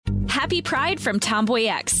Happy Pride from Tomboy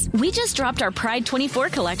X. We just dropped our Pride 24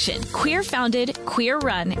 collection. Queer founded, queer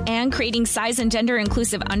run, and creating size and gender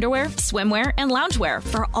inclusive underwear, swimwear, and loungewear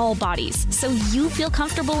for all bodies, so you feel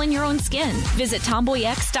comfortable in your own skin. Visit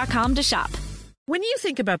tomboyx.com to shop. When you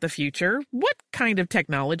think about the future, what kind of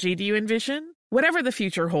technology do you envision? Whatever the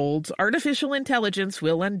future holds, artificial intelligence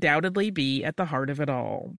will undoubtedly be at the heart of it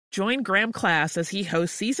all. Join Graham Class as he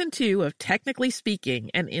hosts Season 2 of Technically Speaking,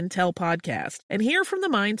 an Intel podcast, and hear from the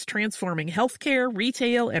minds transforming healthcare,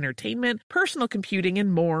 retail, entertainment, personal computing,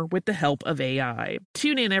 and more with the help of AI.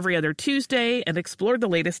 Tune in every other Tuesday and explore the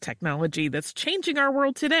latest technology that's changing our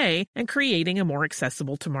world today and creating a more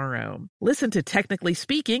accessible tomorrow. Listen to Technically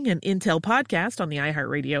Speaking, an Intel podcast on the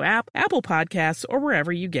iHeartRadio app, Apple Podcasts, or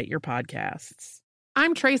wherever you get your podcasts.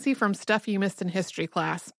 I'm Tracy from Stuff You Missed in History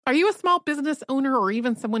class. Are you a small business owner or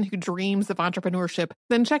even someone who dreams of entrepreneurship?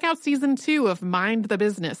 Then check out Season 2 of Mind the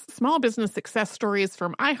Business, small business success stories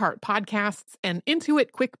from iHeart Podcasts and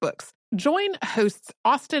Intuit QuickBooks. Join hosts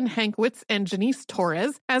Austin Hankwitz and Janice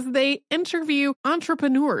Torres as they interview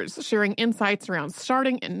entrepreneurs sharing insights around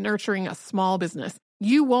starting and nurturing a small business.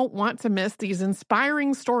 You won't want to miss these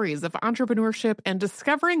inspiring stories of entrepreneurship and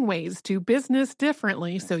discovering ways to business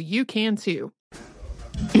differently so you can too.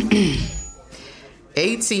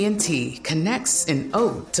 AT&T connects an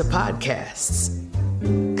ode to podcasts.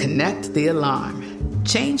 Connect the alarm.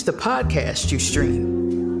 Change the podcast you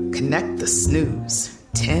stream. Connect the snooze.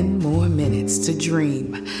 10 more minutes to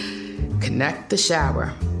dream. Connect the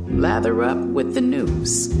shower. Lather up with the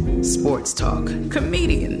news. Sports talk,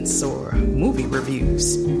 comedians, or movie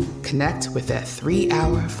reviews. Connect with that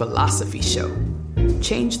 3-hour philosophy show.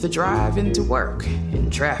 Change the drive into work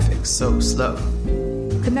in traffic so slow.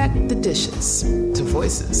 Connect the dishes to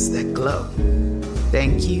voices that glow.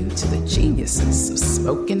 Thank you to the geniuses of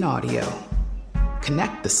spoken audio.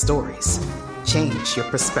 Connect the stories. Change your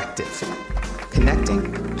perspective.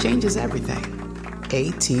 Connecting changes everything.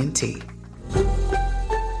 AT&T.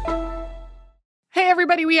 Hey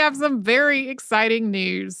everybody, we have some very exciting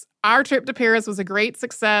news. Our trip to Paris was a great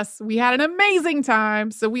success. We had an amazing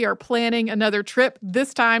time, so we are planning another trip,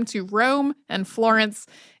 this time to Rome and Florence.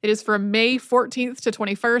 It is from May 14th to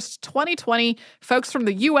 21st, 2020. Folks from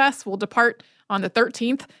the U.S. will depart on the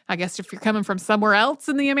 13th. I guess if you're coming from somewhere else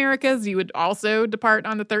in the Americas, you would also depart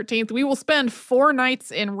on the 13th. We will spend 4 nights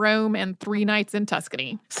in Rome and 3 nights in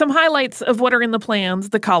Tuscany. Some highlights of what are in the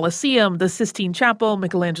plans: the Colosseum, the Sistine Chapel,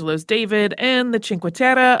 Michelangelo's David, and the Cinque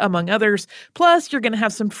Terre, among others. Plus, you're going to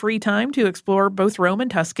have some free time to explore both Rome and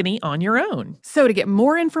Tuscany on your own. So to get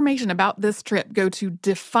more information about this trip, go to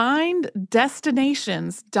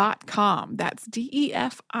defineddestinations.com. That's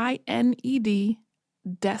DEFINED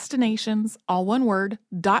destinations, all one word,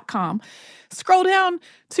 .com. Scroll down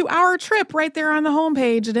to our trip right there on the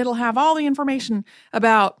homepage, and it'll have all the information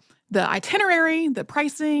about the itinerary, the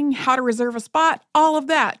pricing, how to reserve a spot, all of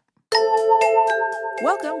that.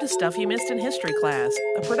 Welcome to Stuff You Missed in History Class,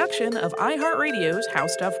 a production of iHeartRadio's How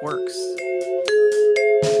Stuff Works.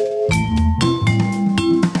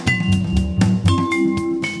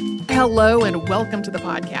 Hello and welcome to the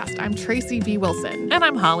podcast. I'm Tracy V. Wilson. And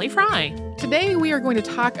I'm Holly Fry. Today we are going to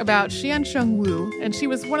talk about Xiansheng Wu, and she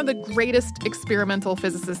was one of the greatest experimental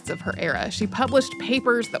physicists of her era. She published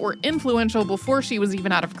papers that were influential before she was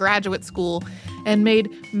even out of graduate school and made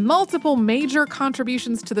multiple major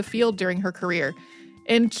contributions to the field during her career.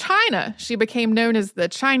 In China, she became known as the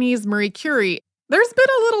Chinese Marie Curie. There's been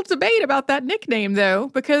a little debate about that nickname, though,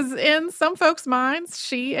 because in some folks' minds,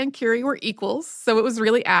 she and Curie were equals, so it was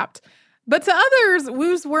really apt. But to others,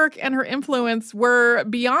 Wu's work and her influence were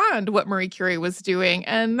beyond what Marie Curie was doing,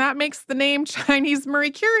 and that makes the name Chinese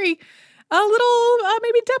Marie Curie a little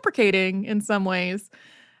maybe deprecating in some ways.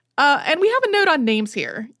 And we have a note on names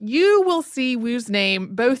here. You will see Wu's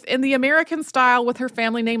name both in the American style with her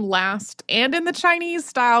family name last and in the Chinese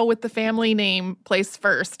style with the family name placed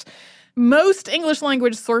first. Most English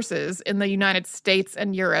language sources in the United States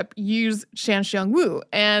and Europe use Xiansheng Wu,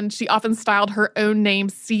 and she often styled her own name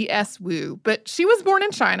C.S. Wu. But she was born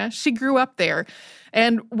in China. She grew up there.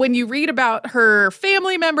 And when you read about her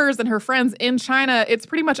family members and her friends in China, it's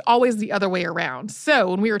pretty much always the other way around. So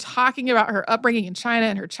when we were talking about her upbringing in China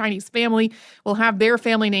and her Chinese family, we'll have their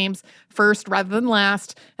family names first rather than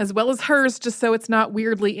last, as well as hers, just so it's not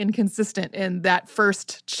weirdly inconsistent in that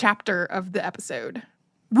first chapter of the episode.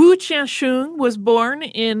 Wu Qiansheng was born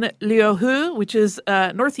in Liuhe, which is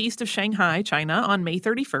northeast of Shanghai, China, on May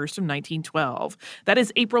 31st of 1912. That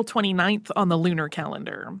is April 29th on the lunar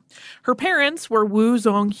calendar. Her parents were Wu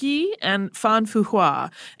Zongyi and Fan Fuhua.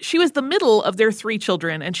 She was the middle of their 3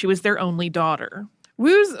 children, and she was their only daughter.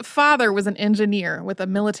 Wu's father was an engineer with a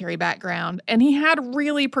military background, and he had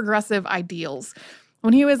really progressive ideals.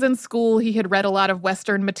 When he was in school, he had read a lot of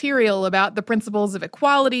Western material about the principles of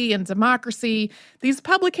equality and democracy. These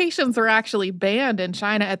publications were actually banned in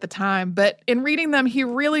China at the time, but in reading them, he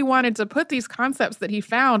really wanted to put these concepts that he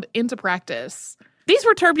found into practice. These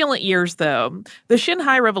were turbulent years, though. The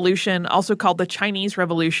Xinhai Revolution, also called the Chinese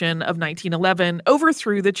Revolution of 1911,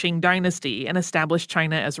 overthrew the Qing dynasty and established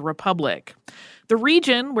China as a republic. The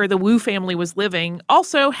region where the Wu family was living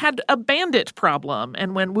also had a bandit problem,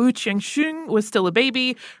 and when Wu Qiangxun was still a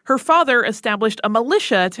baby, her father established a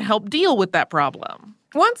militia to help deal with that problem.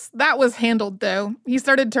 Once that was handled, though, he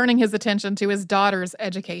started turning his attention to his daughter's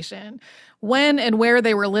education. When and where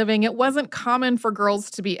they were living, it wasn't common for girls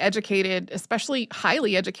to be educated, especially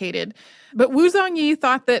highly educated. But Wu Zongyi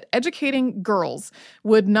thought that educating girls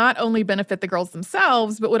would not only benefit the girls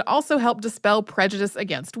themselves, but would also help dispel prejudice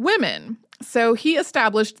against women. So he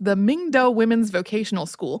established the Mingdao Women's Vocational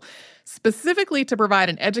School, specifically to provide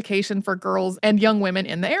an education for girls and young women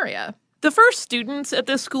in the area. The first students at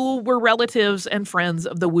this school were relatives and friends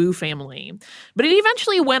of the Wu family, but it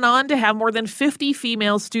eventually went on to have more than 50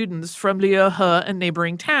 female students from Liuhe and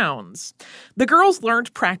neighboring towns. The girls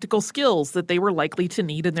learned practical skills that they were likely to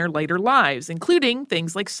need in their later lives, including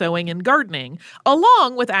things like sewing and gardening,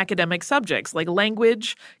 along with academic subjects like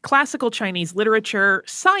language, classical Chinese literature,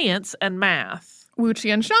 science, and math. Wu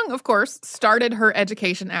Qiansheng, of course, started her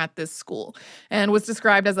education at this school and was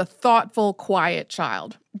described as a thoughtful, quiet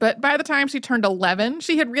child. But by the time she turned 11,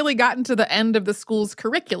 she had really gotten to the end of the school's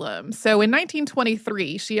curriculum. So in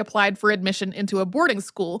 1923, she applied for admission into a boarding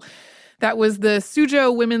school that was the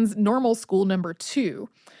Suzhou Women's Normal School No. 2.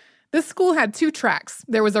 This school had 2 tracks.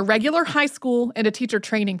 There was a regular high school and a teacher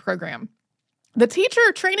training program. The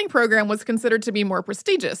teacher training program was considered to be more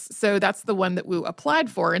prestigious, so that's the one that Wu applied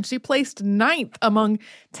for, and she placed 9th among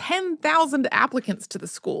 10,000 applicants to the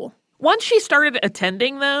school. Once she started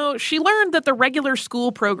attending, though, she learned that the regular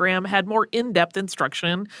school program had more in-depth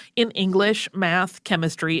instruction in English, math,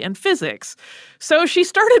 chemistry, and physics. So she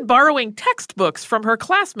started borrowing textbooks from her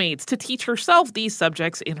classmates to teach herself these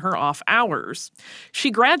subjects in her off hours.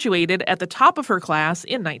 She graduated at the top of her class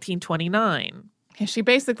in 1929. She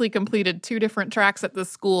basically completed 2 different tracks at the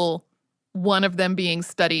school, one of them being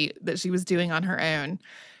study that she was doing on her own.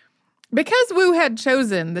 Because Wu had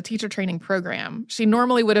chosen the teacher training program, she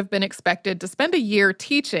normally would have been expected to spend a year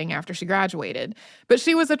teaching after she graduated. But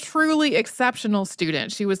she was a truly exceptional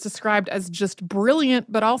student. She was described as just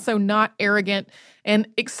brilliant, but also not arrogant and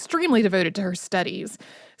extremely devoted to her studies.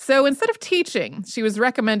 So instead of teaching, she was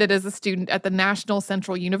recommended as a student at the National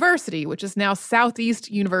Central University, which is now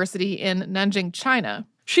Southeast University in Nanjing, China.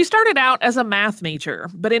 She started out as a math major,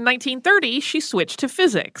 but in 1930, she switched to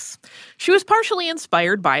physics. She was partially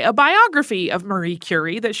inspired by a biography of Marie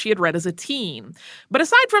Curie that she had read as a teen. But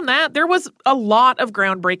aside from that, there was a lot of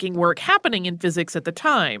groundbreaking work happening in physics at the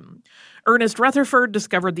time. Ernest Rutherford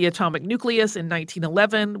discovered the atomic nucleus in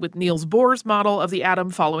 1911, with Niels Bohr's model of the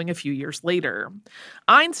atom following a few years later.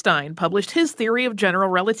 Einstein published his theory of general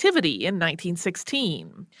relativity in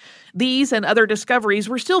 1916. These and other discoveries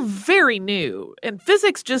were still very new, and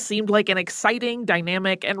physics just seemed like an exciting,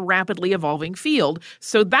 dynamic, and rapidly evolving field,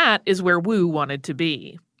 so that is where Wu wanted to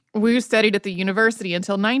be. Wu studied at the university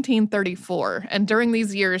until 1934, and during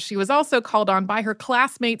these years, she was also called on by her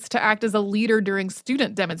classmates to act as a leader during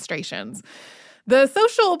student demonstrations. The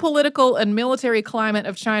social, political, and military climate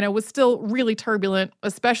of China was still really turbulent,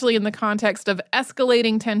 especially in the context of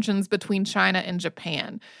escalating tensions between China and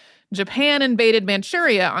Japan. Japan invaded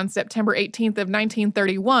Manchuria on September 18th of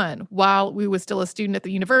 1931, while Wu was still a student at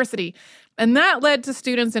the university, and that led to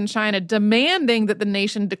students in China demanding that the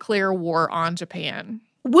nation declare war on Japan.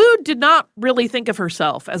 Wu did not really think of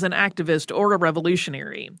herself as an activist or a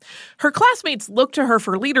revolutionary. Her classmates looked to her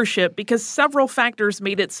for leadership because several factors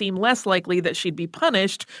made it seem less likely that she'd be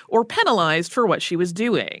punished or penalized for what she was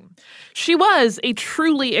doing. She was a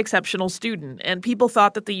truly exceptional student, and people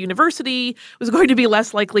thought that the university was going to be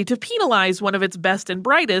less likely to penalize one of its best and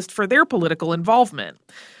brightest for their political involvement.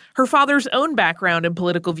 Her father's own background and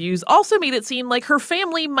political views also made it seem like her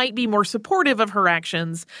family might be more supportive of her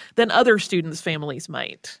actions than other students' families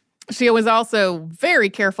might. She was also very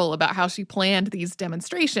careful about how she planned these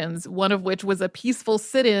demonstrations, one of which was a peaceful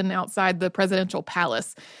sit-in outside the presidential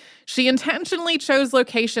palace. She intentionally chose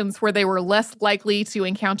locations where they were less likely to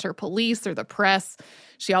encounter police or the press.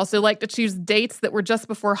 She also liked to choose dates that were just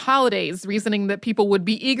before holidays, reasoning that people would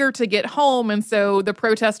be eager to get home, and so the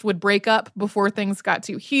protest would break up before things got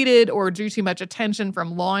too heated or drew too much attention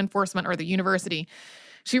from law enforcement or the university.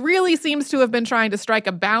 She really seems to have been trying to strike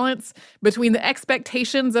a balance between the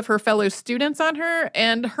expectations of her fellow students on her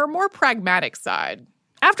and her more pragmatic side.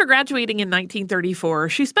 After graduating in 1934,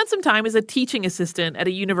 she spent some time as a teaching assistant at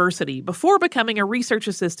a university before becoming a research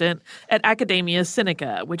assistant at Academia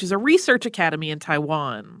Sinica, which is a research academy in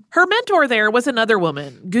Taiwan. Her mentor there was another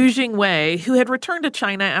woman, Gu Jingwei, who had returned to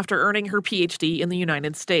China after earning her PhD in the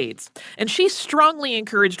United States, and she strongly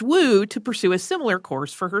encouraged Wu to pursue a similar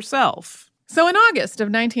course for herself. So in August of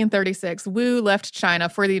 1936, Wu left China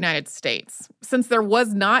for the United States. Since there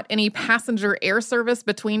was not any passenger air service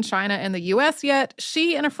between China and the U.S. yet,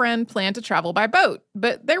 she and a friend planned to travel by boat.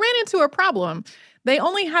 But they ran into a problem. They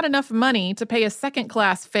only had enough money to pay a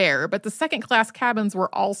second-class fare, but the second-class cabins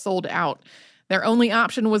were all sold out. Their only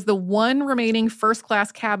option was the one remaining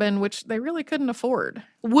first-class cabin, which they really couldn't afford.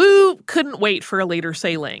 Wu couldn't wait for a later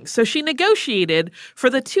sailing, so she negotiated for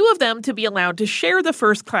the two of them to be allowed to share the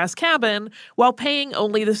first-class cabin while paying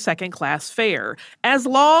only the second-class fare, as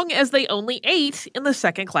long as they only ate in the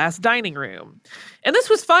second-class dining room. And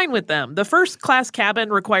this was fine with them. The first-class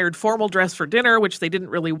cabin required formal dress for dinner, which they didn't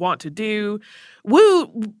really want to do.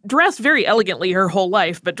 Wu dressed very elegantly her whole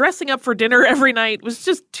life, but dressing up for dinner every night was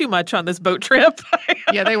just too much on this boat trip.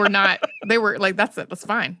 Yeah, they were like, that's it. That's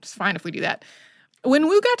fine. It's fine if we do that. When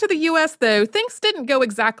Wu got to the U.S., though, things didn't go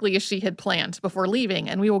exactly as she had planned before leaving,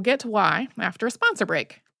 and we will get to why after a sponsor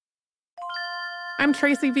break. I'm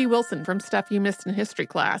Tracy V. Wilson from Stuff You Missed in History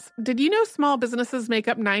class. Did you know small businesses make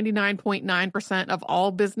up 99.9% of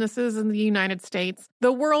all businesses in the United States?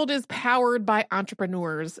 The world is powered by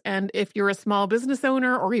entrepreneurs, and if you're a small business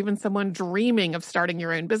owner or even someone dreaming of starting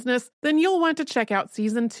your own business, then you'll want to check out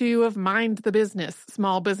Season 2 of Mind the Business,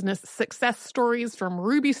 Small Business Success Stories from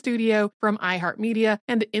Ruby Studio, from iHeartMedia,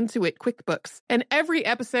 and Intuit QuickBooks. And every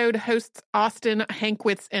episode, hosts Austin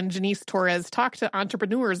Hankwitz and Janice Torres talk to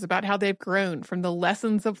entrepreneurs about how they've grown from the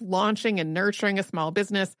lessons of launching and nurturing a small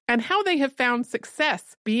business and how they have found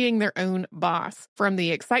success being their own boss. From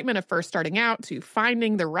the excitement of first starting out to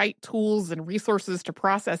finding the right tools and resources to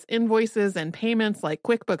process invoices and payments like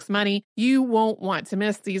QuickBooks Money, you won't want to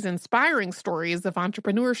miss these inspiring stories of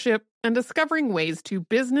entrepreneurship and discovering ways to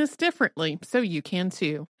business differently so you can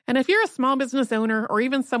too. And if you're a small business owner or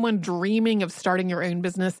even someone dreaming of starting your own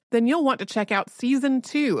business, then you'll want to check out Season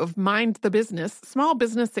 2 of Mind the Business, Small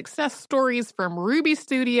Business Success Stories from Ruby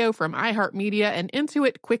Studio, from iHeartMedia, and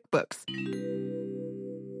Intuit QuickBooks.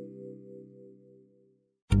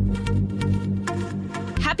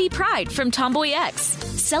 Happy Pride from Tomboy X,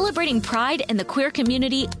 celebrating pride and the queer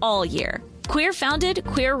community all year. Queer founded,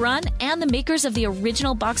 queer run, and the makers of the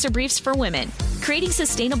original boxer briefs for women, creating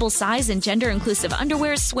sustainable size and gender inclusive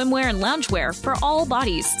underwear, swimwear, and loungewear for all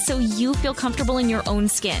bodies so you feel comfortable in your own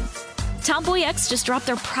skin. Tomboy X just dropped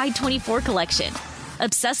their Pride 24 collection.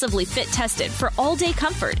 Obsessively fit tested for all day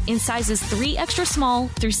comfort in sizes 3 extra small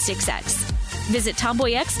through 6X. Visit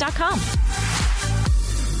tomboyx.com.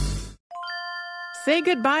 Say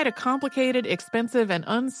goodbye to complicated, expensive, and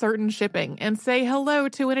uncertain shipping, and say hello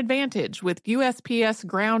to an advantage with USPS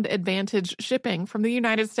Ground Advantage shipping from the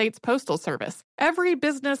United States Postal Service. Every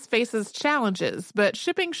business faces challenges, but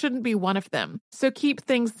shipping shouldn't be one of them. So keep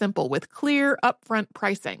things simple with clear, upfront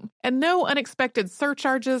pricing. And no unexpected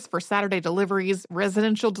surcharges for Saturday deliveries,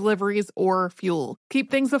 residential deliveries, or fuel.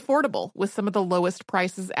 Keep things affordable with some of the lowest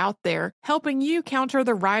prices out there, helping you counter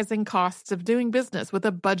the rising costs of doing business with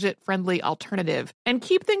a budget-friendly alternative. And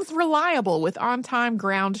keep things reliable with on-time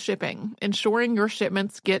ground shipping, ensuring your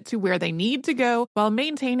shipments get to where they need to go while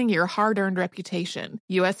maintaining your hard-earned reputation.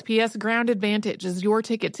 USPS Ground Advantage is your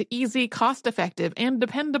ticket to easy, cost-effective, and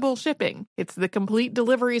dependable shipping. It's the complete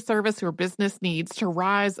delivery service your business needs to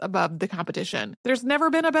rise above the competition. There's never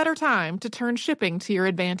been a better time to turn shipping to your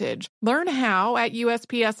advantage. Learn how at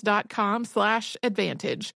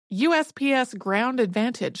USPS.com/advantage. USPS Ground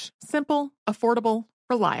Advantage. Simple, affordable,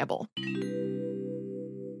 reliable.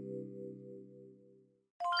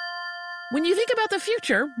 When you think about the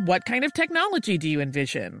future, what kind of technology do you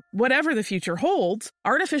envision? Whatever the future holds,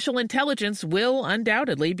 artificial intelligence will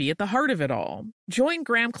undoubtedly be at the heart of it all. Join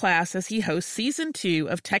Graham Class as he hosts Season 2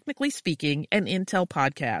 of Technically Speaking, an Intel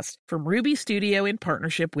podcast from Ruby Studio in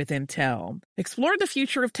partnership with Intel. Explore the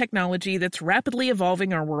future of technology that's rapidly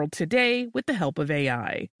evolving our world today with the help of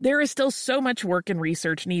AI. There is still so much work and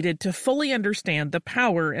research needed to fully understand the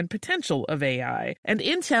power and potential of AI, and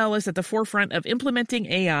Intel is at the forefront of implementing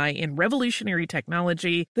AI in revolutionary revolutionary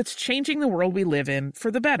technology that's changing the world we live in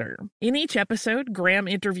for the better. In each episode, Graham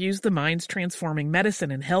interviews the minds transforming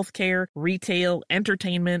medicine and healthcare, retail,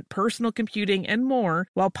 entertainment, personal computing, and more,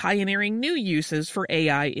 while pioneering new uses for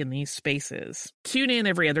AI in these spaces. Tune in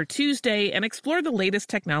every other Tuesday and explore the latest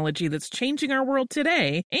technology that's changing our world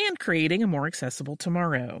today and creating a more accessible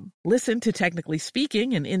tomorrow. Listen to Technically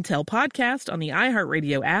Speaking, an Intel podcast on the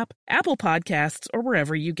iHeartRadio app, Apple Podcasts, or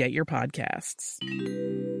wherever you get your podcasts.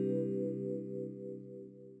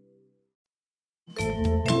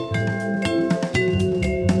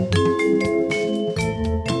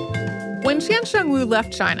 When Qiansheng Wu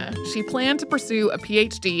left China, she planned to pursue a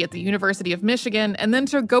PhD at the University of Michigan and then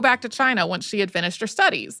to go back to China once she had finished her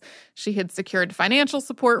studies. She had secured financial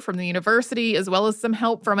support from the university as well as some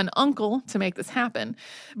help from an uncle to make this happen.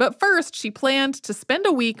 But first, she planned to spend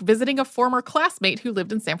a week visiting a former classmate who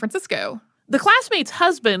lived in San Francisco. The classmate's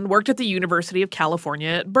husband worked at the University of California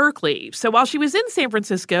at Berkeley, so while she was in San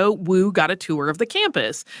Francisco, Wu got a tour of the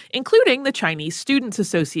campus, including the Chinese Students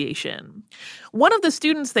Association. One of the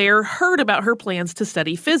students there heard about her plans to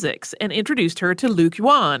study physics and introduced her to Luke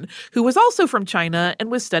Yuan, who was also from China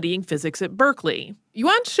and was studying physics at Berkeley.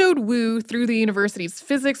 Yuan showed Wu through the university's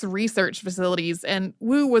physics research facilities, and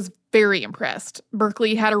Wu was very impressed.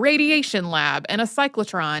 Berkeley had a radiation lab and a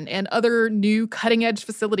cyclotron and other new cutting-edge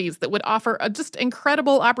facilities that would offer a just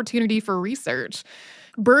incredible opportunity for research.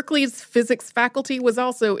 Berkeley's physics faculty was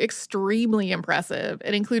also extremely impressive.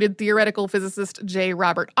 It included theoretical physicist J.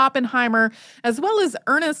 Robert Oppenheimer, as well as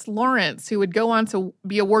Ernest Lawrence, who would go on to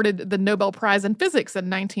be awarded the Nobel Prize in Physics in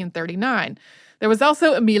 1939. There was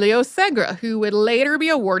also Emilio Segre, who would later be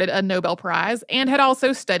awarded a Nobel Prize and had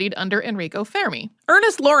also studied under Enrico Fermi.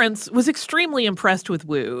 Ernest Lawrence was extremely impressed with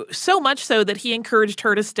Wu, so much so that he encouraged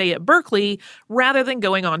her to stay at Berkeley rather than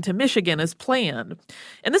going on to Michigan as planned.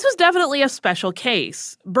 And this was definitely a special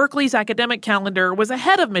case. Berkeley's academic calendar was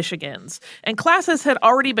ahead of Michigan's, and classes had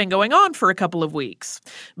already been going on for a couple of weeks.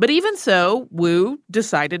 But even so, Wu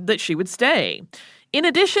decided that she would stay. In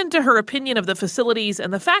addition to her opinion of the facilities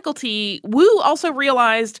and the faculty, Wu also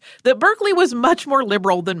realized that Berkeley was much more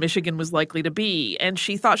liberal than Michigan was likely to be, and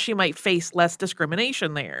she thought she might face less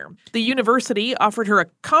discrimination there. The university offered her a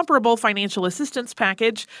comparable financial assistance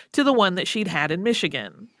package to the one that she'd had in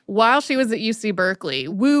Michigan. While she was at UC Berkeley,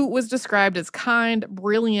 Wu was described as kind,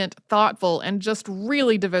 brilliant, thoughtful, and just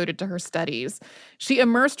really devoted to her studies. She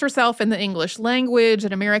immersed herself in the English language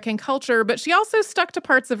and American culture, but she also stuck to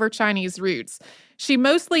parts of her Chinese roots. She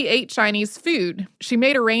mostly ate Chinese food. She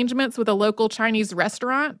made arrangements with a local Chinese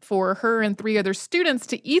restaurant for her and 3 other students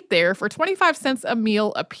to eat there for 25 cents a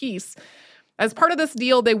meal apiece. As part of this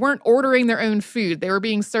deal, they weren't ordering their own food. They were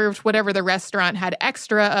being served whatever the restaurant had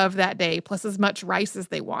extra of that day, plus as much rice as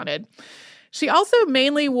they wanted. She also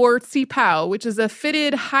mainly wore cipao, which is a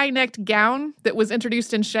fitted, high-necked gown that was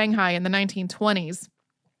introduced in Shanghai in the 1920s.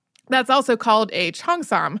 That's also called a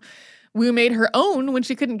cheongsam. Wu made her own when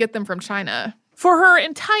she couldn't get them from China. For her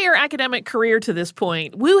entire academic career to this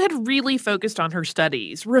point, Wu had really focused on her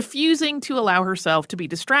studies, refusing to allow herself to be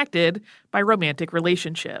distracted by romantic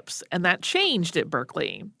relationships, and that changed at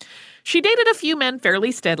Berkeley. She dated a few men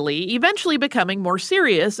fairly steadily, eventually becoming more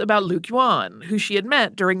serious about Luke Yuan, who she had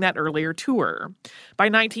met during that earlier tour. By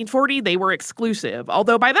 1940, they were exclusive,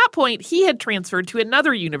 although by that point, he had transferred to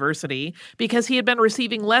another university because he had been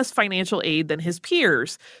receiving less financial aid than his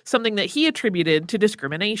peers, something that he attributed to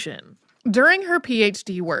discrimination. During her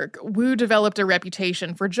PhD work, Wu developed a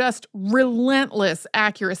reputation for just relentless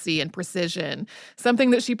accuracy and precision,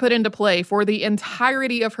 something that she put into play for the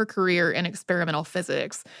entirety of her career in experimental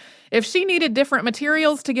physics. If she needed different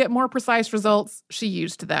materials to get more precise results, she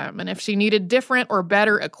used them. And if she needed different or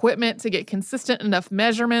better equipment to get consistent enough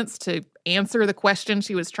measurements to answer the question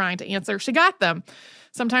she was trying to answer, she got them.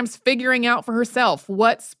 Sometimes figuring out for herself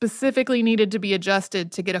what specifically needed to be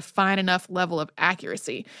adjusted to get a fine enough level of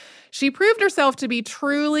accuracy. She proved herself to be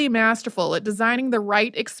truly masterful at designing the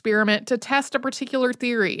right experiment to test a particular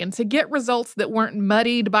theory and to get results that weren't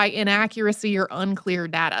muddied by inaccuracy or unclear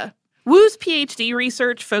data. Wu's PhD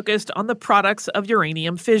research focused on the products of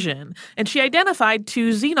uranium fission, and she identified 2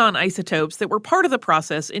 xenon isotopes that were part of the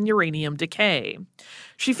process in uranium decay.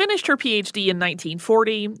 She finished her PhD in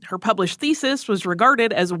 1940. Her published thesis was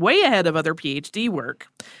regarded as way ahead of other PhD work.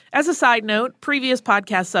 As a side note, previous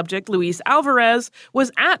podcast subject Luis Alvarez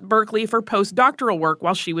was at Berkeley for postdoctoral work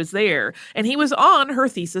while she was there, and he was on her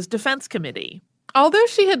thesis defense committee. Although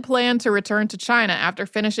she had planned to return to China after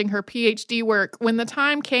finishing her PhD work, when the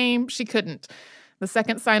time came, she couldn't. The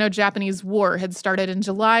Second Sino-Japanese War had started in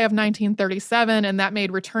July of 1937, and that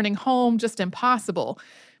made returning home just impossible.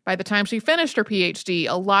 By the time she finished her PhD,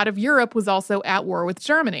 a lot of Europe was also at war with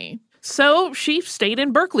Germany. So she stayed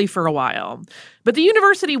in Berkeley for a while. But the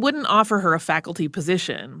university wouldn't offer her a faculty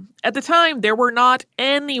position. At the time, there were not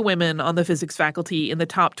any women on the physics faculty in the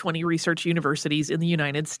top 20 research universities in the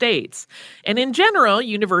United States. And in general,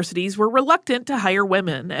 universities were reluctant to hire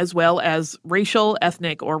women, as well as racial,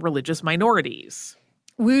 ethnic, or religious minorities.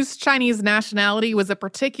 Wu's Chinese nationality was a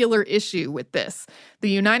particular issue with this. The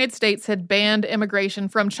United States had banned immigration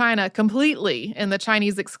from China completely in the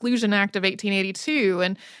Chinese Exclusion Act of 1882.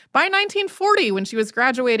 And by 1940, when she was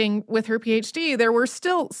graduating with her PhD, there were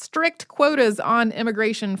still strict quotas on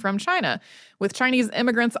immigration from China, with Chinese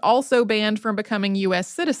immigrants also banned from becoming U.S.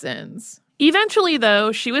 citizens. Eventually,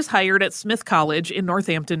 though, she was hired at Smith College in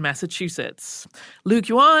Northampton, Massachusetts. Lu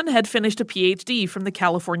Yuan had finished a PhD from the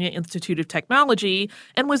California Institute of Technology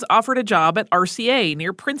and was offered a job at RCA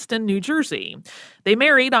near Princeton, New Jersey. They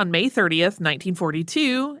married on May 30th,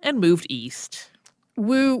 1942, and moved east.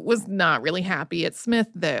 Wu was not really happy at Smith,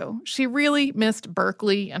 though. She really missed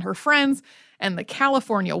Berkeley and her friends and the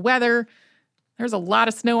California weather. There's a lot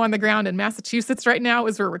of snow on the ground in Massachusetts right now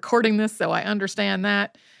as we're recording this, so I understand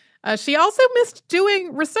that. She also missed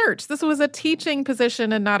doing research. This was a teaching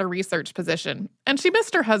position and not a research position. And she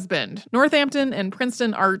missed her husband. Northampton and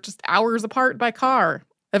Princeton are just hours apart by car.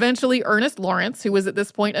 Eventually, Ernest Lawrence, who was at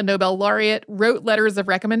this point a Nobel laureate, wrote letters of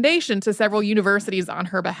recommendation to several universities on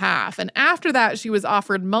her behalf. And after that, she was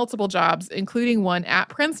offered multiple jobs, including one at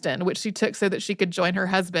Princeton, which she took so that she could join her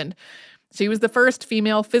husband. She was the first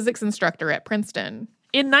female physics instructor at Princeton.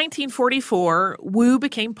 In 1944, Wu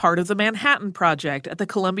became part of the Manhattan Project at the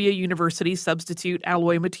Columbia University Substitute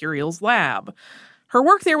Alloy Materials Lab. Her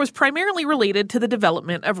work there was primarily related to the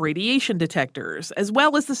development of radiation detectors, as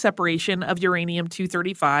well as the separation of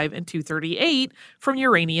uranium-235 and 238 from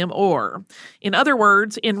uranium ore. In other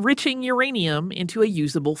words, enriching uranium into a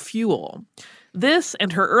usable fuel. This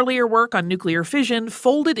and her earlier work on nuclear fission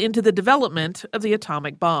folded into the development of the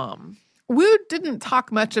atomic bomb. Wu didn't talk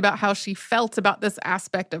much about how she felt about this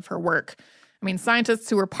aspect of her work. I mean, scientists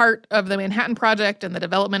who were part of the Manhattan Project and the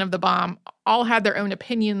development of the bomb all had their own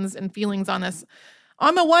opinions and feelings on this.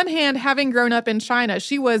 On the one hand, having grown up in China,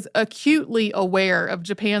 she was acutely aware of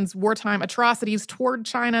Japan's wartime atrocities toward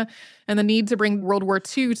China and the need to bring World War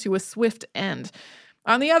II to a swift end.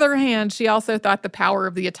 On the other hand, she also thought the power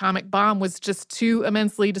of the atomic bomb was just too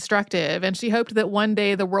immensely destructive, and she hoped that one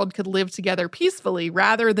day the world could live together peacefully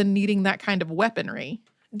rather than needing that kind of weaponry.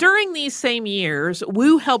 During these same years,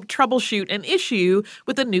 Wu helped troubleshoot an issue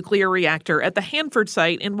with a nuclear reactor at the Hanford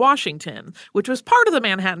site in Washington, which was part of the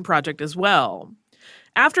Manhattan Project as well.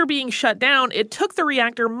 After being shut down, it took the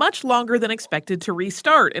reactor much longer than expected to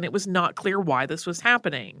restart, and it was not clear why this was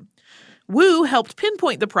happening. Wu helped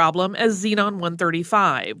pinpoint the problem as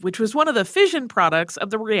xenon-135, which was one of the fission products of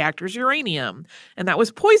the reactor's uranium, and that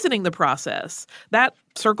was poisoning the process. That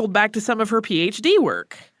circled back to some of her PhD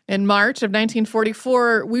work. In March of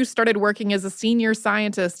 1944, Wu started working as a senior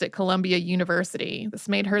scientist at Columbia University. This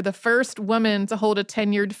made her the first woman to hold a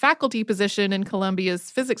tenured faculty position in Columbia's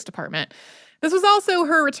physics department. This was also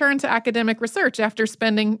her return to academic research after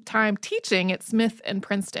spending time teaching at Smith and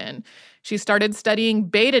Princeton. She started studying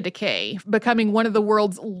beta decay, becoming one of the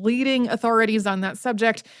world's leading authorities on that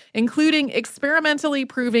subject, including experimentally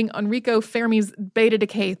proving Enrico Fermi's beta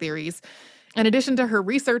decay theories. In addition to her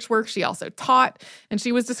research work, she also taught, and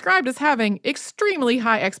she was described as having extremely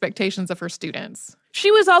high expectations of her students.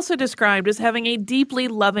 She was also described as having a deeply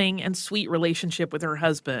loving and sweet relationship with her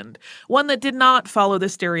husband, one that did not follow the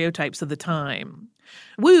stereotypes of the time.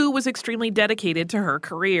 Wu was extremely dedicated to her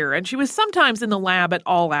career, and she was sometimes in the lab at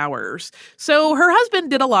all hours. So her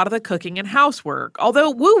husband did a lot of the cooking and housework, although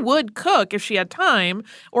Wu would cook if she had time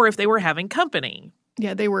or if they were having company.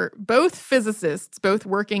 Yeah, they were both physicists, both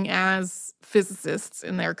working as physicists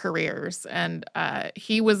in their careers, and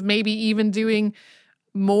he was maybe even doing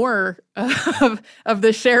more of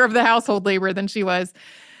the share of the household labor than she was.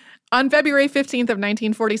 On February 15th of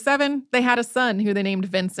 1947, they had a son who they named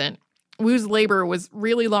Vincent. Wu's labor was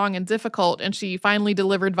really long and difficult, and she finally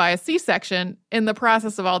delivered via C-section. In the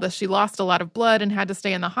process of all this, she lost a lot of blood and had to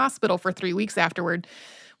stay in the hospital for 3 weeks afterward.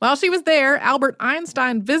 While she was there, Albert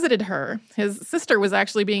Einstein visited her. His sister was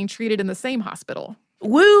actually being treated in the same hospital.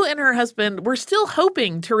 Wu and her husband were still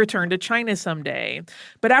hoping to return to China someday,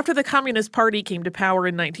 but after the Communist Party came to power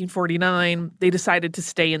in 1949, they decided to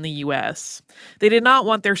stay in the U.S. They did not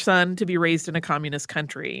want their son to be raised in a communist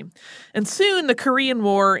country. And soon, the Korean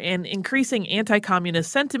War and increasing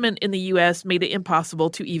anti-communist sentiment in the U.S. made it impossible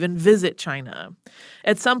to even visit China.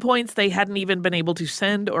 At some points, they hadn't even been able to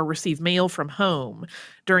send or receive mail from home.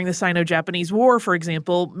 During the Sino-Japanese War, for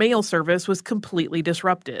example, mail service was completely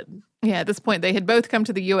disrupted. Yeah, at this point, they had both come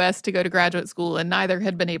to the U.S. to go to graduate school, and neither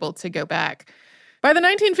had been able to go back. By the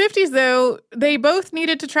 1950s, though, they both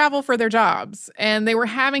needed to travel for their jobs, and they were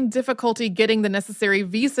having difficulty getting the necessary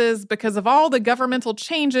visas because of all the governmental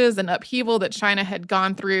changes and upheaval that China had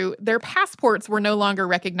gone through. Their passports were no longer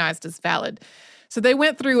recognized as valid. So they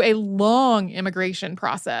went through a long immigration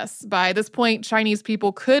process. By this point, Chinese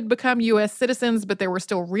people could become U.S. citizens, but there were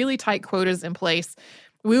still really tight quotas in place.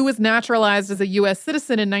 Wu was naturalized as a U.S.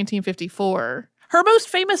 citizen in 1954. Her most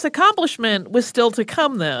famous accomplishment was still to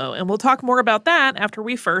come, though, and we'll talk more about that after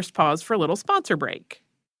we first pause for a little sponsor break.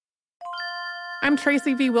 I'm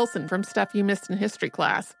Tracy V. Wilson from Stuff You Missed in History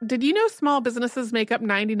Class. Did you know small businesses make up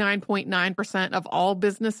 99.9% of all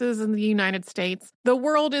businesses in the United States? The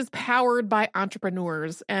world is powered by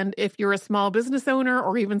entrepreneurs, and if you're a small business owner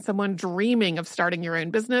or even someone dreaming of starting your own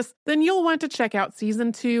business, then you'll want to check out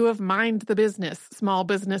Season 2 of Mind the Business, Small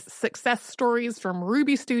Business Success Stories from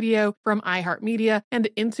Ruby Studio, from iHeartMedia, and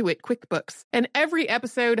Intuit QuickBooks. In every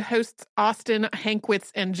episode, hosts Austin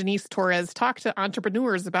Hankwitz and Janice Torres talk to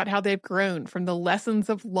entrepreneurs about how they've grown from the lessons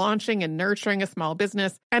of launching and nurturing a small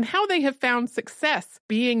business and how they have found success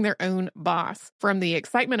being their own boss. From the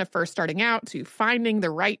excitement of first starting out to finding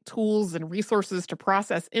the right tools and resources to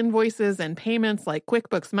process invoices and payments like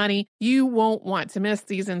QuickBooks Money, you won't want to miss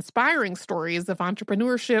these inspiring stories of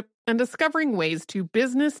entrepreneurship and discovering ways to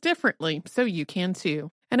business differently so you can too.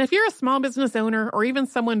 And if you're a small business owner or even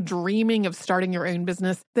someone dreaming of starting your own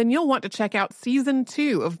business, then you'll want to check out Season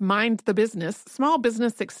 2 of Mind the Business, Small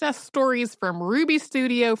Business Success Stories from Ruby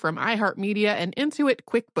Studio, from iHeartMedia, and Intuit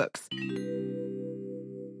QuickBooks.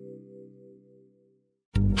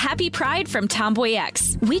 Happy Pride from Tomboy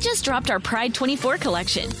X. We just dropped our Pride 24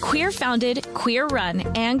 collection. Queer founded, queer run,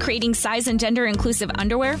 and creating size and gender inclusive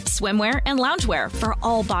underwear, swimwear, and loungewear for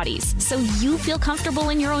all bodies, so you feel comfortable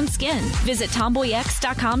in your own skin. Visit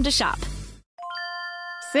tomboyx.com to shop.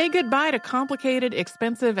 Say goodbye to complicated,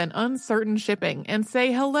 expensive, and uncertain shipping, and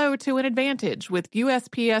say hello to an advantage with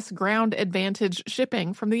USPS Ground Advantage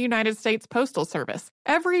shipping from the United States Postal Service.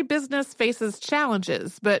 Every business faces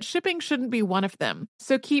challenges, but shipping shouldn't be one of them.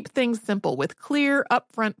 So keep things simple with clear,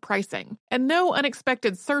 upfront pricing, and no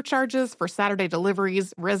unexpected surcharges for Saturday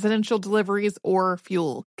deliveries, residential deliveries, or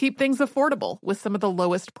fuel. Keep things affordable with some of the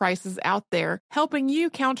lowest prices out there, helping you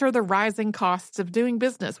counter the rising costs of doing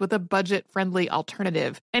business with a budget-friendly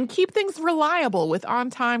alternative. And keep things reliable with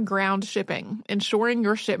on-time ground shipping, ensuring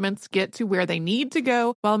your shipments get to where they need to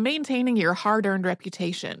go while maintaining your hard-earned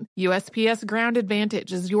reputation. USPS Ground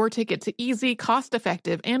Advantage is your ticket to easy,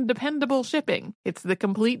 cost-effective, and dependable shipping. It's the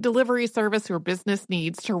complete delivery service your business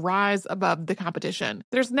needs to rise above the competition.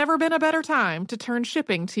 There's never been a better time to turn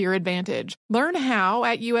shipping to your advantage. Learn how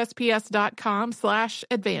at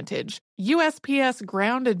USPS.com/advantage. USPS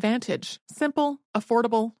Ground Advantage. Simple,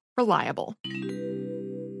 affordable, reliable.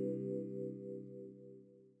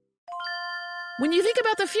 When you think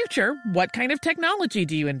about the future, what kind of technology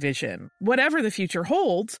do you envision? Whatever the future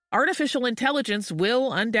holds, artificial intelligence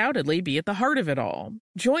will undoubtedly be at the heart of it all.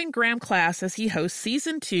 Join Graham Class as he hosts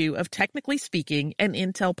Season 2 of Technically Speaking, an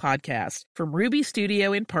Intel podcast from Ruby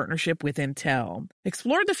Studio in partnership with Intel.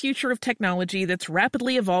 Explore the future of technology that's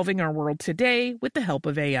rapidly evolving our world today with the help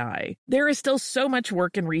of AI. There is still so much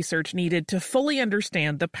work and research needed to fully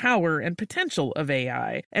understand the power and potential of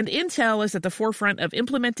AI, and Intel is at the forefront of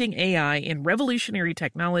implementing AI in revolutionary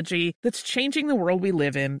technology that's changing the world we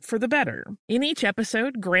live in for the better. In each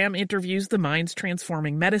episode, Graham interviews the minds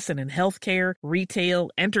transforming medicine and healthcare, retail,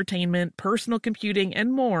 entertainment, personal computing,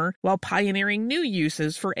 and more, while pioneering new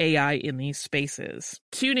uses for AI in these spaces.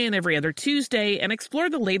 Tune in every other Tuesday and explore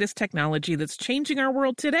the latest technology that's changing our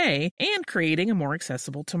world today and creating a more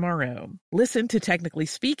accessible tomorrow. Listen to Technically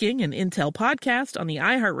Speaking, an Intel podcast on the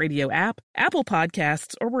iHeartRadio app, Apple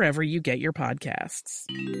Podcasts, or wherever you get your podcasts.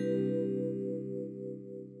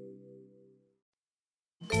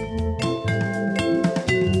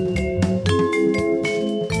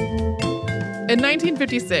 In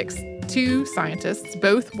 1956, two scientists,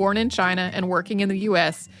 both born in China and working in the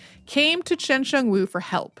U.S., came to Chen-Sheng Wu for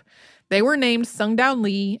help. They were named Sungdao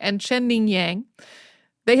Li and Chen-Ning Yang.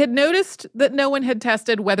 They had noticed that no one had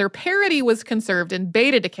tested whether parity was conserved in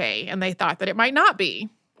beta decay, and they thought that it might not be.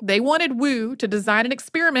 They wanted Wu to design an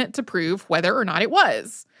experiment to prove whether or not it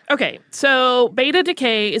was. Okay, so beta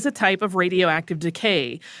decay is a type of radioactive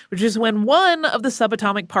decay, which is when one of the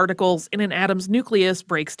subatomic particles in an atom's nucleus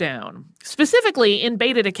breaks down. Specifically, in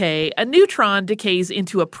beta decay, a neutron decays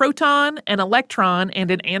into a proton, an electron,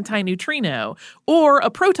 and an antineutrino, or a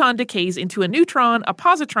proton decays into a neutron, a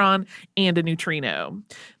positron, and a neutrino.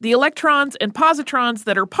 The electrons and positrons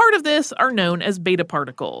that are part of this are known as beta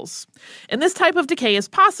particles. And this type of decay is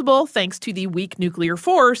possible thanks to the weak nuclear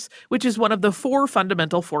force, which is one of the 4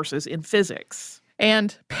 fundamental forces in physics.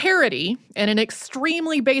 And parity, in an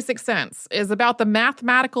extremely basic sense, is about the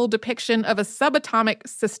mathematical depiction of a subatomic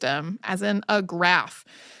system, as in a graph.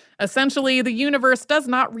 Essentially, the universe does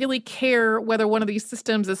not really care whether one of these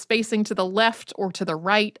systems is facing to the left or to the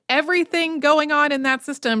right. Everything going on in that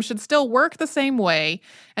system should still work the same way,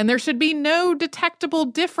 and there should be no detectable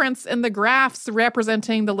difference in the graphs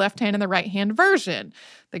representing the left-hand and the right-hand version.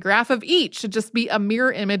 The graph of each should just be a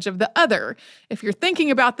mirror image of the other. If you're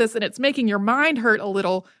thinking about this and it's making your mind hurt a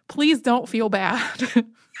little, please don't feel bad.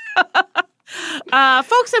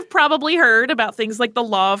 Folks have probably heard about things like the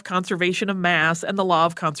law of conservation of mass and the law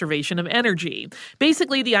of conservation of energy.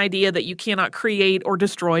 Basically, the idea that you cannot create or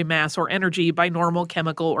destroy mass or energy by normal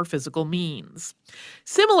chemical or physical means.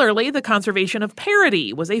 Similarly, the conservation of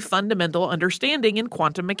parity was a fundamental understanding in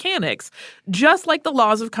quantum mechanics, just like the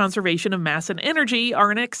laws of conservation of mass and energy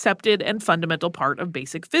are an accepted and fundamental part of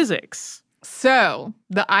basic physics. So,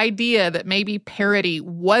 the idea that maybe parity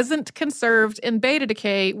wasn't conserved in beta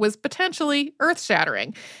decay was potentially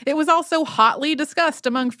earth-shattering. It was also hotly discussed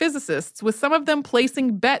among physicists, with some of them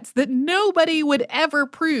placing bets that nobody would ever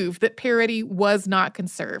prove that parity was not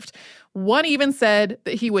conserved. One even said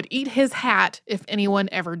that he would eat his hat if anyone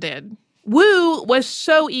ever did. Wu was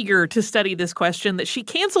so eager to study this question that she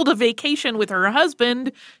canceled a vacation with her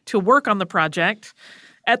husband to work on the project.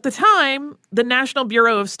 At the time, the National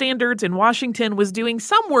Bureau of Standards in Washington was doing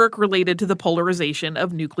some work related to the polarization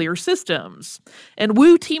of nuclear systems. And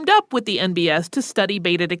Wu teamed up with the NBS to study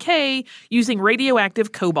beta decay using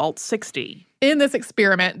radioactive cobalt-60. In this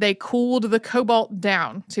experiment, they cooled the cobalt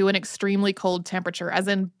down to an extremely cold temperature, as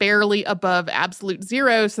in barely above absolute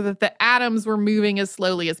zero, so that the atoms were moving as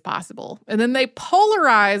slowly as possible. And then they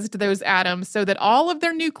polarized those atoms so that all of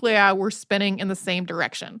their nuclei were spinning in the same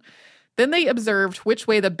direction. Then they observed which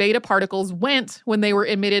way the beta particles went when they were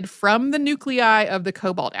emitted from the nuclei of the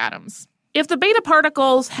cobalt atoms. If the beta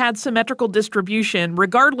particles had symmetrical distribution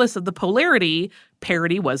regardless of the polarity,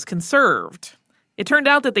 parity was conserved. It turned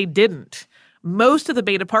out that they didn't. Most of the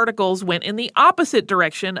beta particles went in the opposite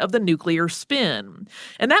direction of the nuclear spin.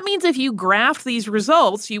 And that means if you graphed these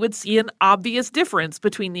results, you would see an obvious difference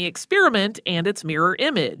between the experiment and its mirror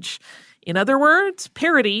image. In other words,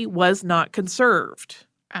 parity was not conserved.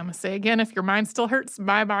 I'm going to say again, if your mind still hurts,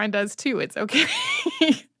 my mind does too. It's okay.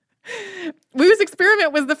 Wu's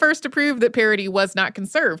experiment was the first to prove that parity was not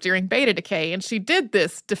conserved during beta decay, and she did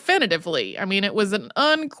this definitively. I mean, it was an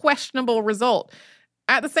unquestionable result.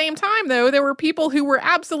 At the same time, though, there were people who were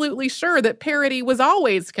absolutely sure that parity was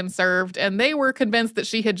always conserved, and they were convinced that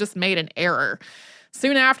she had just made an error.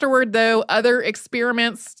 Soon afterward, though, other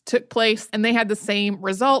experiments took place, and they had the same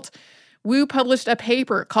result. Wu published a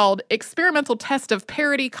paper called Experimental Test of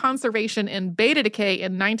Parity Conservation in Beta Decay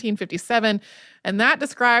in 1957, and that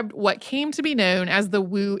described what came to be known as the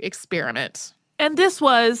Wu experiment. And this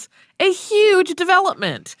was a huge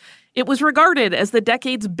development. It was regarded as the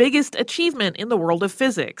decade's biggest achievement in the world of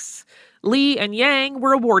physics. Li and Yang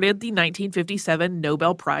were awarded the 1957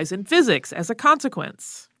 Nobel Prize in Physics as a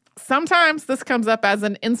consequence. Sometimes this comes up as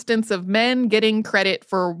an instance of men getting credit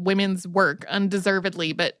for women's work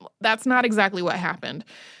undeservedly, but that's not exactly what happened.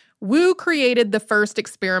 Wu created the first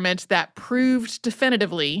experiment that proved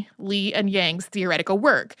definitively Li and Yang's theoretical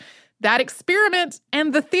work. That experiment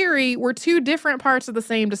and the theory were 2 different parts of the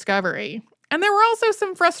same discovery. And there were also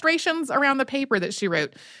some frustrations around the paper that she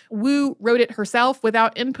wrote. Wu wrote it herself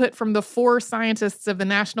without input from the 4 scientists of the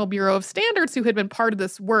National Bureau of Standards who had been part of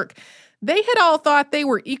this work. They had all thought they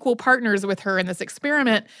were equal partners with her in this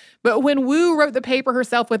experiment, but when Wu wrote the paper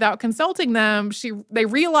herself without consulting them, they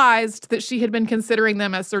realized that she had been considering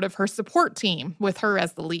them as sort of her support team, with her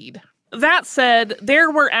as the lead. That said,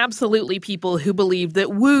 there were absolutely people who believed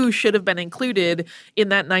that Wu should have been included in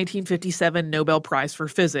that 1957 Nobel Prize for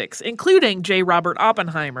Physics, including J. Robert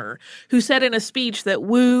Oppenheimer, who said in a speech that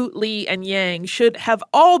Wu, Li, and Yang should have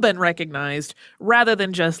all been recognized rather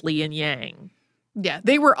than just Li and Yang. Yeah,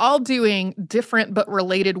 they were all doing different but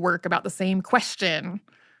related work about the same question.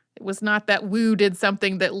 It was not that Wu did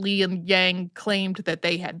something that Li and Yang claimed that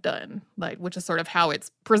they had done, which is sort of how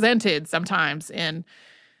it's presented sometimes in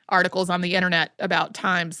articles on the internet about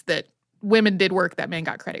times that women did work that men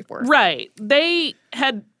got credit for. Right. They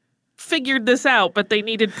had figured this out, but they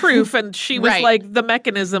needed proof, and she was like the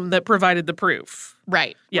mechanism that provided the proof.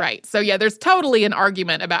 Right. So yeah, there's totally an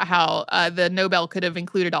argument about how the Nobel could have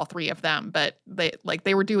included all three of them, but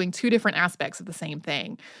they were doing two different aspects of the same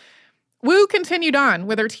thing. Wu continued on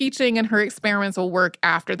with her teaching and her experimental work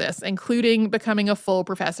after this, including becoming a full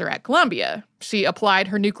professor at Columbia. She applied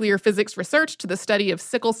her nuclear physics research to the study of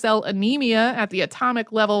sickle cell anemia at the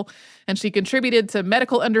atomic level, and she contributed to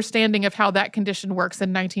medical understanding of how that condition works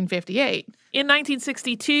in 1958. In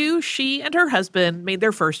 1962, she and her husband made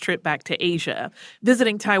their first trip back to Asia,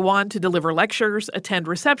 visiting Taiwan to deliver lectures, attend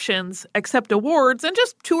receptions, accept awards, and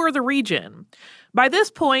just tour the region. By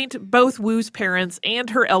this point, both Wu's parents and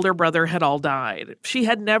her elder brother had all died. She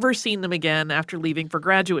had never seen them again after leaving for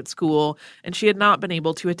graduate school, and she had not been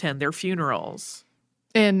able to attend their funerals.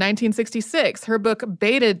 In 1966, her book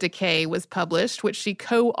Beta Decay was published, which she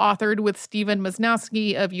co-authored with Stephen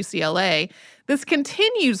Masnowski of UCLA. This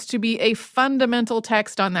continues to be a fundamental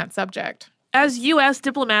text on that subject. As U.S.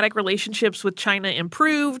 diplomatic relationships with China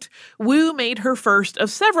improved, Wu made her first of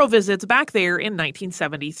several visits back there in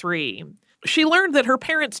 1973. She learned that her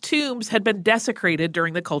parents' tombs had been desecrated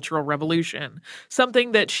during the Cultural Revolution,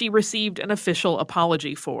 something that she received an official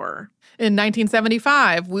apology for. In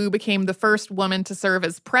 1975, Wu became the first woman to serve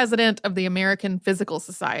as president of the American Physical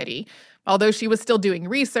Society. Although she was still doing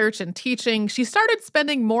research and teaching, she started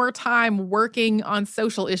spending more time working on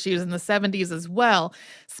social issues in the 70s as well,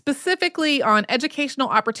 specifically on educational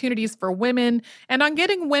opportunities for women and on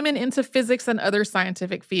getting women into physics and other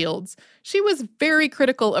scientific fields. She was very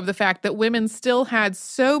critical of the fact that women still had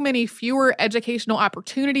so many fewer educational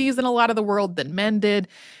opportunities in a lot of the world than men did.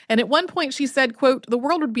 And at one point she said, quote, "The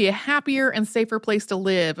world would be a happier and safer place to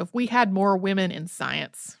live if we had more women in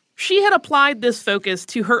science." She had applied this focus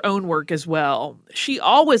to her own work as well. She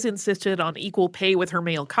always insisted on equal pay with her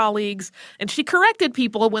male colleagues, and she corrected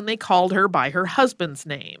people when they called her by her husband's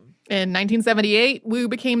name. In 1978, Wu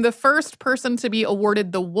became the first person to be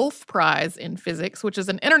awarded the Wolf Prize in Physics, which is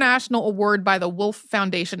an international award by the Wolf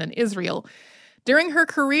Foundation in Israel. During her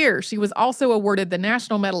career, she was also awarded the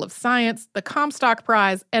National Medal of Science, the Comstock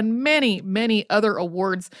Prize, and many, many other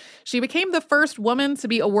awards. She became the first woman to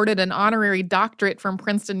be awarded an honorary doctorate from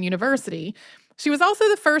Princeton University. She was also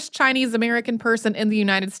the first Chinese-American person in the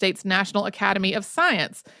United States National Academy of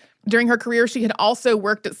Science. During her career, she had also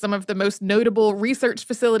worked at some of the most notable research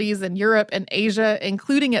facilities in Europe and Asia,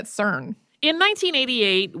 including at CERN. In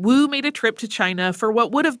 1988, Wu made a trip to China for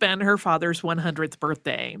what would have been her father's 100th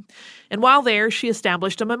birthday. And while there, she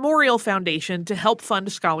established a memorial foundation to help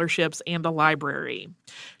fund scholarships and a library.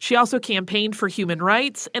 She also campaigned for human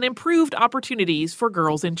rights and improved opportunities for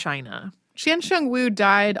girls in China. Qiansheng Wu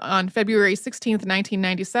died on February 16,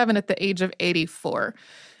 1997, at the age of 84.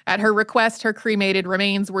 At her request, her cremated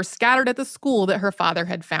remains were scattered at the school that her father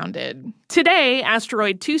had founded. Today,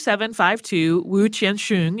 asteroid 2752 Wu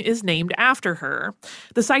Qiansheng is named after her.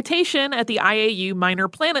 The citation at the IAU Minor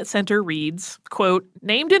Planet Center reads, quote,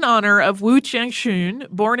 "Named in honor of Wu Qiansheng,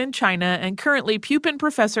 born in China and currently Pupin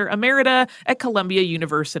Professor Emerita at Columbia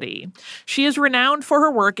University. She is renowned for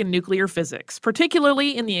her work in nuclear physics,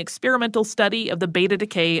 particularly in the experimental study of the beta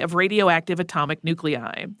decay of radioactive atomic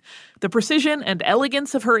nuclei. The precision and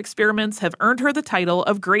elegance of her experiments have earned her the title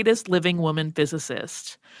of greatest living woman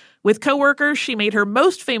physicist. With coworkers, she made her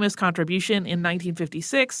most famous contribution in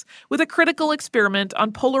 1956 with a critical experiment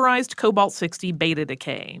on polarized cobalt-60 beta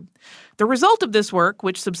decay. The result of this work,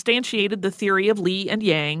 which substantiated the theory of Li and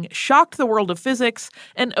Yang, shocked the world of physics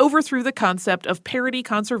and overthrew the concept of parity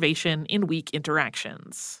conservation in weak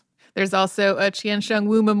interactions." There's also a Qiansheng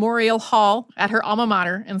Wu Memorial Hall at her alma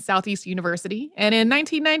mater in Southeast University, and in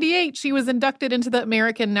 1998, she was inducted into the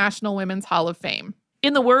American National Women's Hall of Fame.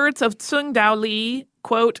 In the words of Tsung Dao Li,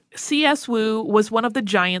 quote, "C.S. Wu was one of the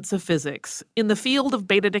giants of physics. In the field of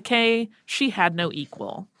beta decay, she had no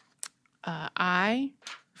equal." I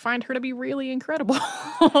find her to be really incredible.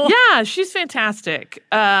 Yeah, she's fantastic.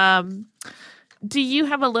 Do you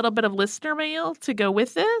have a little bit of listener mail to go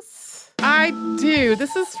with this? I do.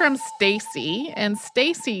 This is from Stacy, and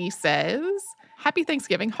Stacy says, "Happy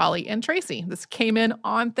Thanksgiving, Holly and Tracy. This came in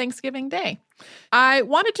on Thanksgiving Day. I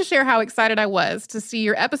wanted to share how excited I was to see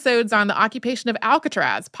your episodes on the occupation of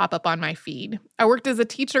Alcatraz pop up on my feed. I worked as a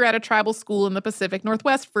teacher at a tribal school in the Pacific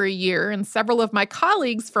Northwest for a year, and several of my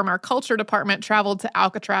colleagues from our culture department traveled to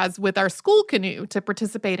Alcatraz with our school canoe to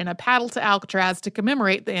participate in a paddle to Alcatraz to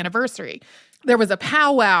commemorate the anniversary. There was a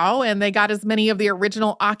powwow, and they got as many of the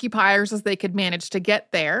original occupiers as they could manage to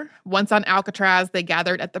get there. Once on Alcatraz, they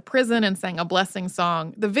gathered at the prison and sang a blessing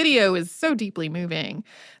song. The video is so deeply moving.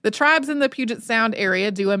 The tribes in the Puget Sound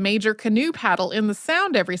area do a major canoe paddle in the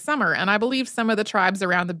Sound every summer, and I believe some of the tribes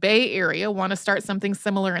around the Bay Area want to start something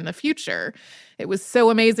similar in the future. It was so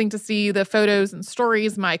amazing to see the photos and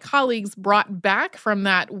stories my colleagues brought back from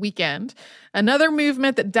that weekend. Another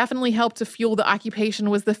movement that definitely helped to fuel the occupation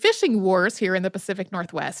was the fishing wars here in the Pacific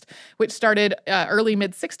Northwest, which started early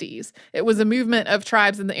mid-60s. It was a movement of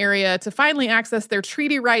tribes in the area to finally access their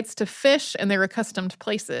treaty rights to fish in their accustomed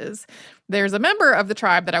places. There's a member of the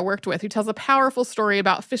tribe that I worked with who tells a powerful story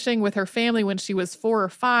about fishing with her family when she was 4 or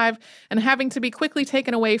 5 and having to be quickly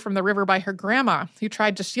taken away from the river by her grandma, who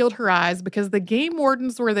tried to shield her eyes because the game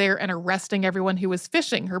wardens were there and arresting everyone who was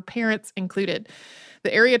fishing, her parents included.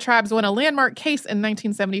 The area tribes won a landmark case in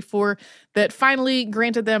 1974 that finally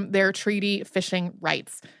granted them their treaty fishing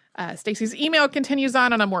rights. Stacy's email continues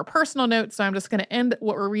on a more personal note, so I'm just going to end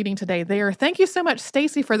what we're reading today there. Thank you so much,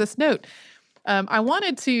 Stacy, for this note. I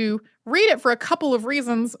wanted to read it for a couple of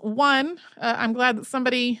reasons. One, I'm glad that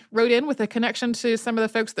somebody wrote in with a connection to some of the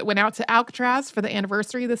folks that went out to Alcatraz for the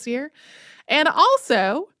anniversary this year. And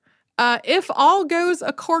also, if all goes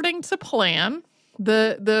according to plan,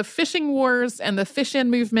 the fishing wars and the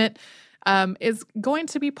fish-in movement is going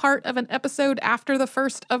to be part of an episode after the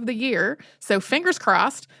first of the year. So fingers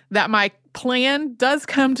crossed that my plan does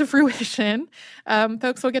come to fruition.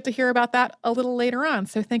 Folks will get to hear about that a little later on.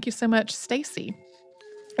 So thank you so much, Stacy.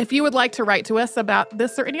 If you would like to write to us about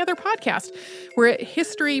this or any other podcast, we're at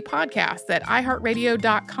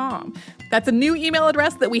historypodcast@iheartradio.com. That's a new email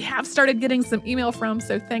address that we have started getting some email from.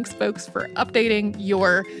 So thanks, folks, for updating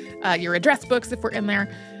your address books if we're in there.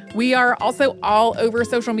 We are also all over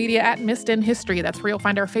social media at Missed in History. That's where you'll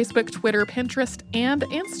find our Facebook, Twitter, Pinterest, and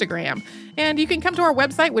Instagram. And you can come to our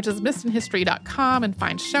website, which is missedinhistory.com, and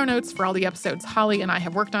find show notes for all the episodes Holly and I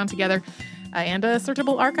have worked on together, and a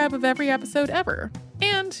searchable archive of every episode ever.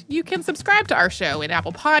 And you can subscribe to our show in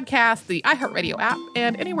Apple Podcasts, the iHeartRadio app,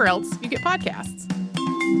 and anywhere else you get podcasts.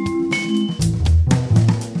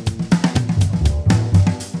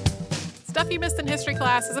 Stuff You Missed in History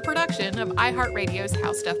Class is a production of iHeartRadio's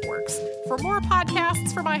How Stuff Works. For more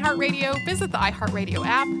podcasts from iHeartRadio, visit the iHeartRadio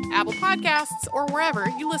app, Apple Podcasts, or wherever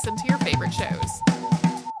you listen to your favorite shows.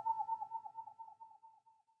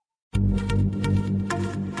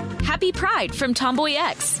 Happy Pride from Tomboy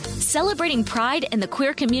X, celebrating pride and the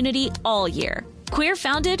queer community all year. Queer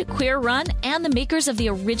founded, queer run, and the makers of the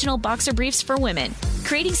original boxer briefs for women,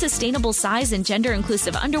 creating sustainable size and gender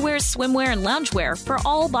inclusive underwear, swimwear, and loungewear for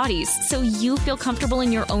all bodies so you feel comfortable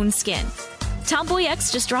in your own skin. Tomboy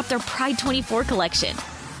X just dropped their Pride 24 collection,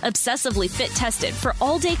 obsessively fit tested for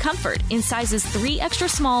all day comfort in sizes 3 extra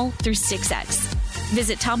small through 6X.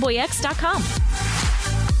 Visit tomboyx.com.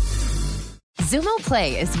 Xumo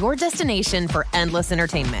Play is your destination for endless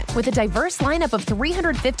entertainment. With a diverse lineup of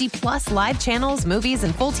 350-plus live channels, movies,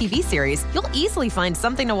 and full TV series, you'll easily find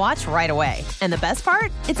something to watch right away. And the best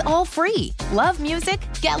part? It's all free. Love music?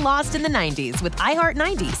 Get lost in the 90s with iHeart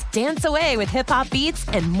 90s, dance away with hip-hop beats,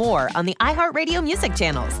 and more on the iHeartRadio music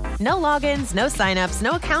channels. No logins, no signups,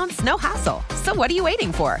 no accounts, no hassle. So what are you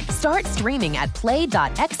waiting for? Start streaming at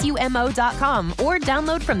play.xumo.com or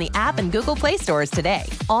download from the app and Google Play stores today.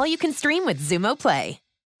 All you can stream with Xumo Play.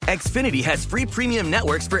 Xfinity has free premium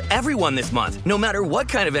networks for everyone this month, no matter what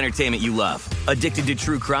kind of entertainment you love. Addicted to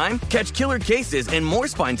true crime? Catch killer cases and more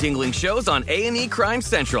spine-tingling shows on A&E Crime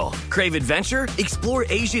Central. Crave adventure? Explore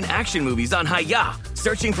Asian action movies on Hi-Ya.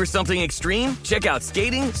 Searching for something extreme? Check out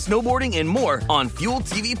skating, snowboarding, and more on Fuel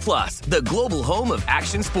TV Plus, the global home of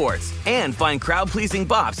action sports. And find crowd-pleasing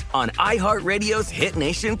bops on iHeartRadio's Hit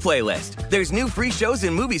Nation playlist. There's new free shows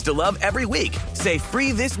and movies to love every week. Say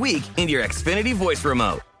free this week in your Xfinity voice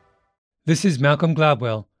remote. This is Malcolm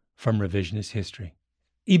Gladwell from Revisionist History.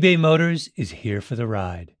 eBay Motors is here for the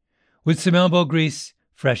ride. With some elbow grease,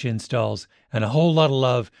 fresh installs, and a whole lot of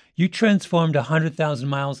love, you transformed 100,000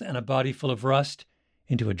 miles and a body full of rust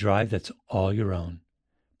into a drive that's all your own.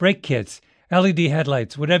 Brake kits, LED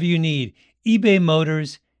headlights, whatever you need, eBay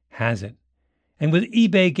Motors has it. And with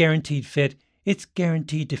eBay Guaranteed Fit, it's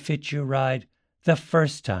guaranteed to fit your ride the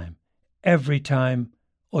first time, every time,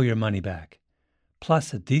 or your money back.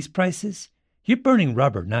 Plus, at these prices, you're burning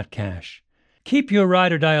rubber, not cash. Keep your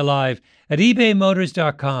ride or die alive at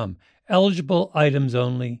ebaymotors.com. Eligible items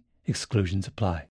only. Exclusions apply.